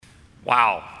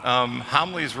Wow,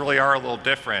 homilies really are a little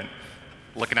different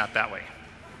looking out that way.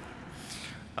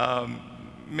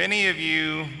 Many of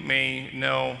you may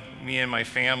know me and my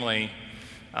family,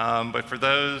 but for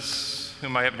those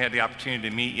whom I haven't had the opportunity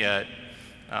to meet yet,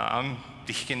 I'm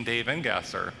Deacon Dave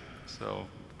Engasser, so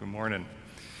good morning.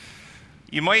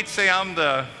 You might say I'm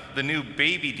the new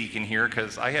baby deacon here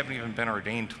because I haven't even been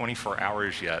ordained 24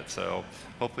 hours yet, so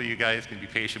hopefully you guys can be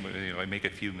patient with me if I make a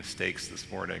few mistakes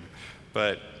this morning.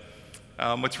 But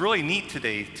what's really neat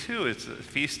today, too, is the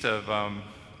feast of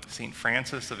St.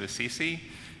 Francis of Assisi,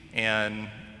 and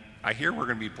I hear we're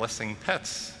going to be blessing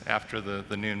pets after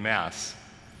the noon Mass.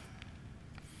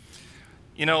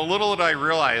 You know, little did I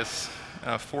realize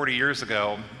 40 years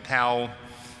ago how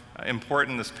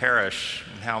important this parish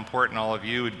and how important all of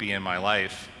you would be in my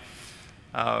life.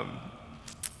 I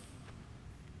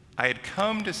had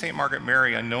come to St. Margaret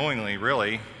Mary unknowingly,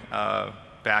 really,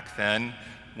 back then,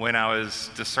 when I was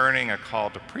discerning a call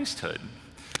to priesthood.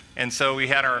 And so we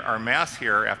had our Mass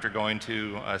here after going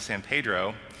to San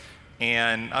Pedro.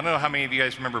 And I don't know how many of you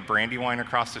guys remember Brandywine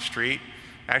across the street.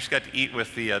 I actually got to eat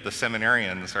with the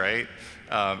seminarians, right,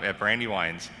 at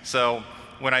Brandywine's. So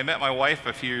when I met my wife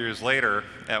a few years later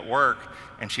at work,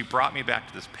 and she brought me back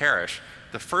to this parish,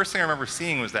 the first thing I remember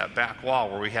seeing was that back wall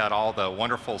where we had all the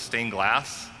wonderful stained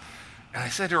glass. And I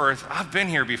said to her, I've been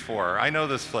here before. I know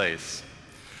this place.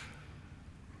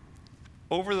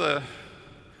 Over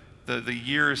the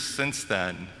years since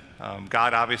then,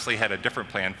 God obviously had a different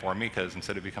plan for me because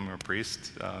instead of becoming a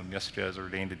priest, yesterday I was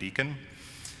ordained a deacon.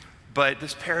 But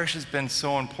this parish has been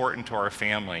so important to our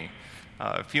family.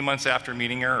 A few months after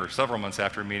meeting her, or several months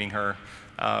after meeting her,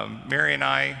 Mary and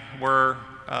I were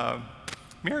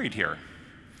married here.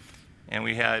 And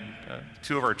we had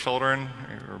two of our children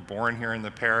who were born here in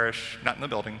the parish, not in the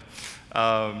building,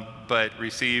 but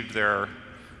received their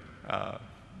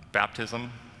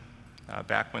baptism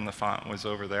back when the font was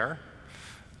over there,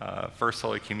 First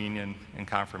Holy Communion and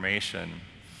Confirmation.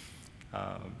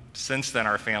 Since then,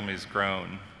 our family's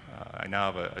grown. I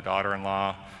now have a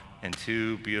daughter-in-law and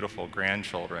two beautiful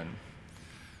grandchildren.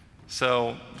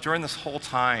 So during this whole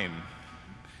time,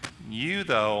 you,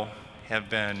 though, have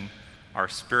been our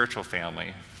spiritual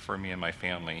family for me and my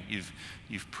family.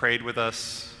 You've prayed with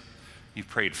us, you've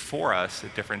prayed for us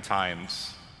at different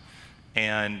times,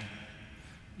 and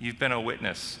you've been a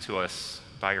witness to us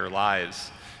by your lives.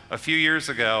 A few years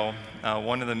ago,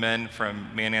 one of the men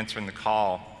from Man Answering the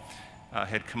Call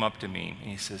had come up to me, and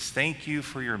he says, "Thank you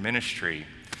for your ministry."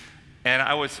 And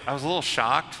I was a little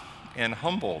shocked and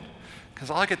humbled, because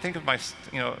all I could think of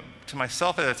to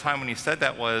myself at the time when he said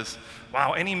that was,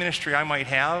 wow, any ministry I might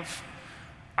have,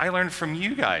 I learned from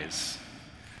you guys.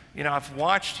 You know, I've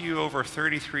watched you over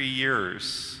 33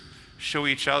 years show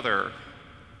each other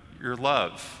your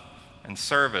love and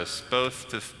service, both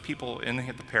to people in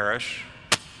the parish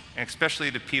and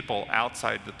especially to people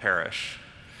outside the parish.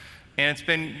 And it's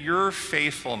been your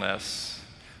faithfulness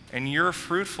and your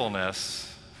fruitfulness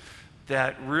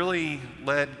that really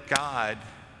led God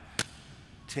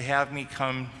to have me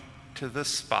come to this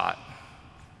spot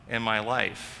in my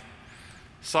life.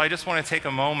 So I just want to take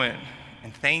a moment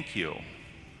and thank you.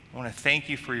 I want to thank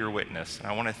you for your witness, and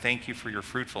I want to thank you for your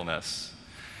fruitfulness.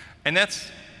 And that's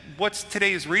what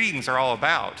today's readings are all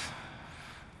about.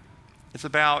 It's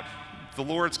about the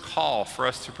Lord's call for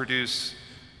us to produce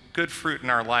good fruit in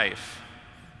our life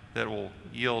that will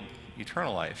yield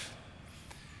eternal life.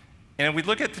 And if we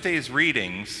look at today's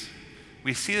readings,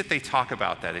 we see that they talk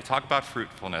about that. They talk about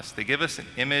fruitfulness. They give us an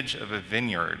image of a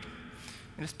vineyard.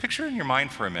 And just picture in your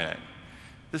mind for a minute.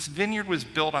 This vineyard was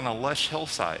built on a lush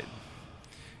hillside,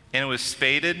 and it was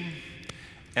spaded,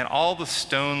 and all the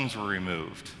stones were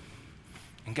removed.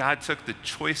 And God took the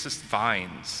choicest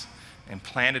vines and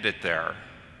planted it there,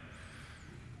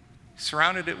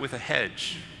 surrounded it with a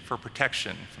hedge for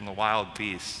protection from the wild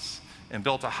beasts, and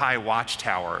built a high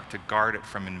watchtower to guard it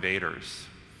from invaders.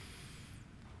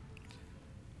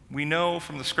 We know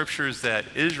from the scriptures that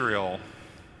Israel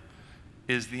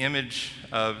is the image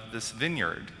of this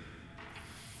vineyard.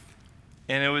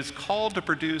 And it was called to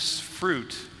produce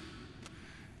fruit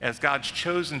as God's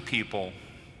chosen people,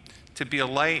 to be a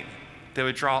light that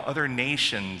would draw other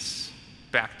nations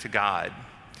back to God.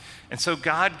 And so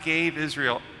God gave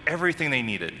Israel everything they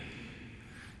needed.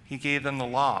 He gave them the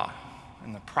law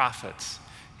and the prophets.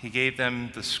 He gave them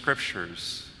the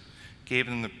scriptures, gave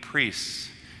them the priests.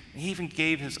 He even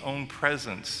gave his own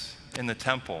presence in the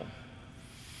temple.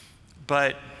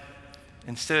 But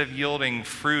instead of yielding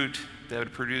fruit that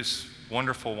would produce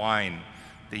wonderful wine,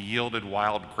 they yielded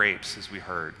wild grapes, as we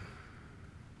heard.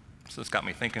 So this got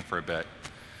me thinking for a bit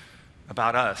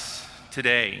about us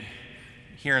today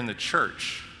here in the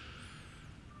church.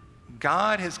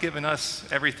 God has given us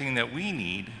everything that we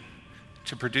need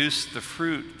to produce the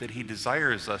fruit that he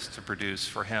desires us to produce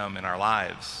for him in our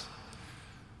lives.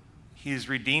 He's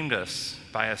redeemed us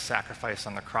by a sacrifice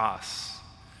on the cross.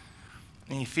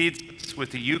 And he feeds us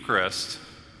with the Eucharist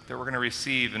that we're going to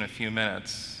receive in a few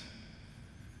minutes.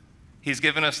 He's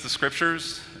given us the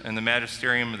scriptures and the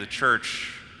magisterium of the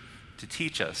church to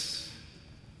teach us.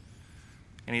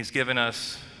 And he's given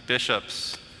us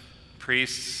bishops,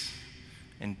 priests,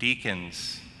 and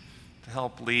deacons to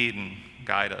help lead and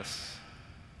guide us.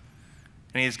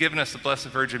 And he's given us the Blessed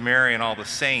Virgin Mary and all the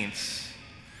saints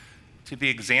to be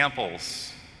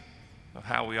examples of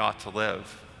how we ought to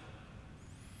live.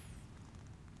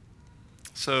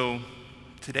 So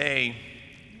today,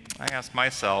 I ask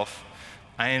myself,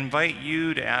 I invite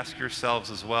you to ask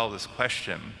yourselves as well this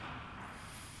question: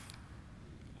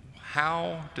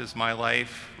 how does my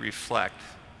life reflect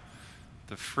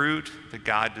the fruit that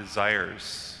God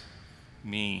desires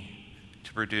me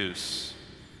to produce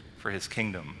for his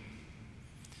kingdom?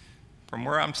 From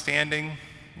where I'm standing,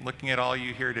 looking at all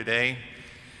you here today,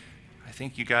 I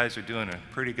think you guys are doing a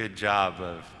pretty good job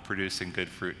of producing good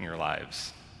fruit in your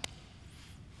lives.